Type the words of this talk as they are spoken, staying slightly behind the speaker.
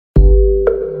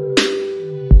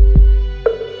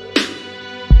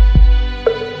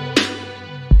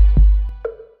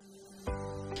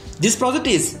This project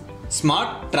is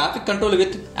Smart Traffic Control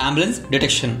with Ambulance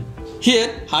Detection. Here,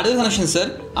 hardware connections are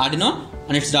Arduino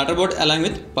and its data board along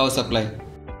with power supply.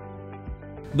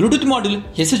 Bluetooth module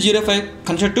SS05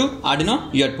 connected to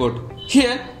Arduino UART port.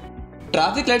 Here,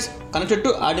 traffic lights connected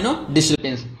to Arduino digital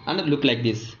pins and look like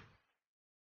this.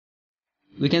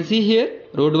 We can see here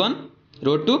road 1,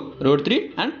 road 2, road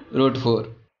 3 and road 4.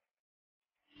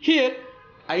 Here,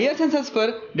 IR sensors for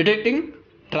detecting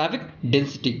traffic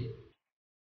density.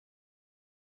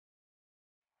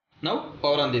 Now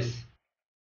power on this.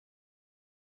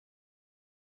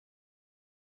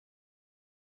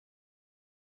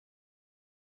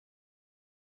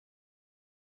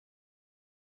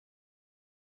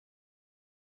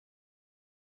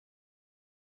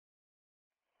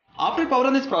 After power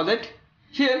on this project,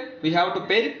 here we have to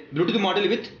pair Bluetooth module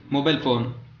with mobile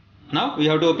phone. Now we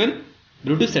have to open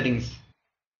Bluetooth settings.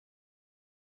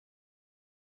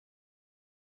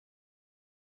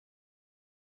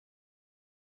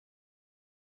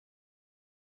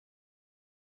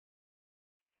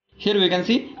 Here we can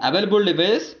see available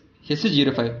device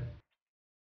SS05.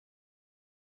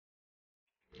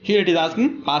 Here it is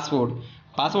asking password.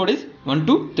 Password is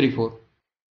 1234.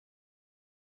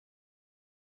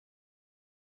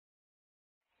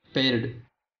 Paired.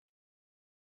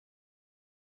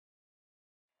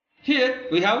 Here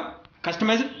we have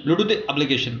customized Bluetooth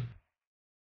application.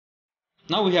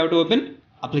 Now we have to open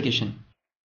application.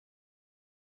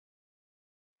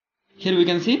 Here we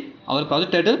can see our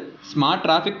project title Smart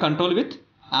Traffic Control with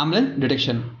Ambulance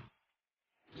Detection.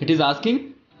 It is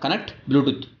asking connect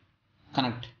Bluetooth.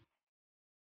 Connect.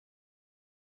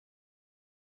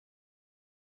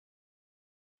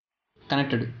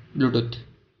 Connected Bluetooth.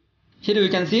 Here we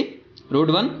can see road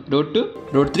 1, road 2,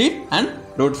 road 3 and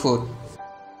road 4.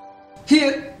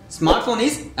 Here smartphone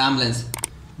is ambulance.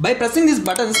 By pressing these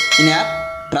buttons in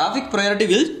app, traffic priority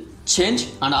will change,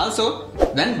 and also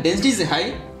when density is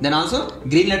high, then also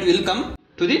green light will come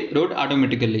to the road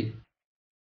automatically.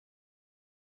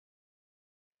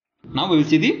 Now we will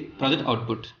see the project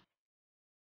output.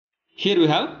 Here we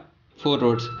have 4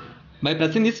 roads. By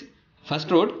pressing this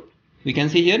first road, we can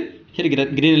see here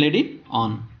green LED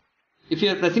on. If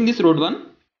you are pressing this road 1,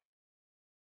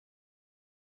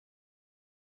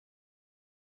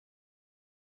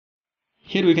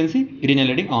 here we can see green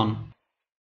LED on.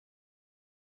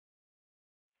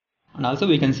 And also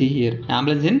we can see here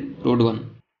ambulance in road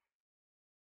 1.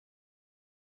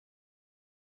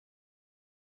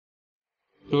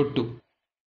 Road 2.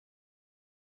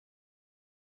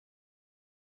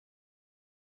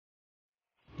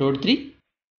 Road 3.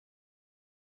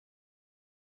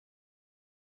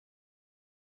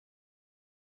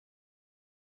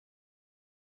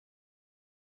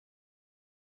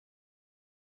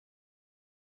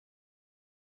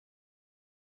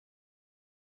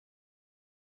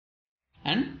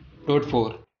 And road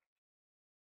 4.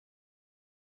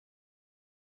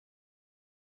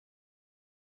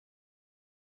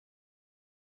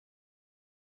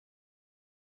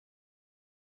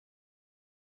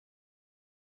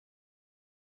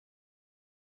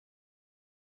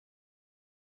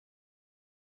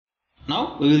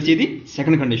 Now we will see the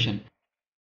second condition.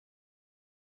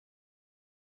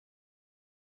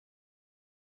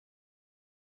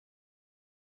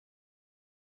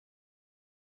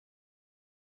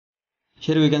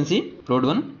 Here we can see road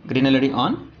 1 green LED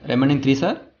on, remaining 3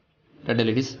 are red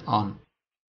LEDs on.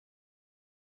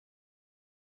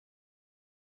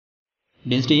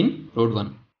 Density in road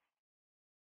 1.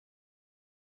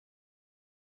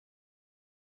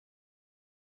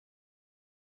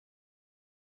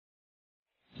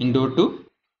 In road 2.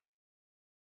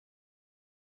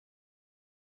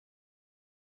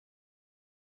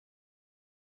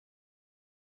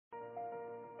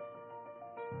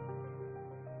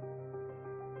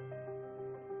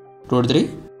 Road 3.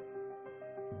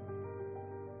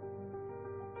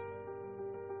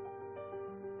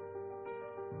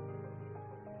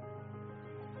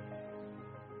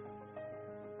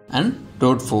 And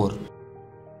road 4.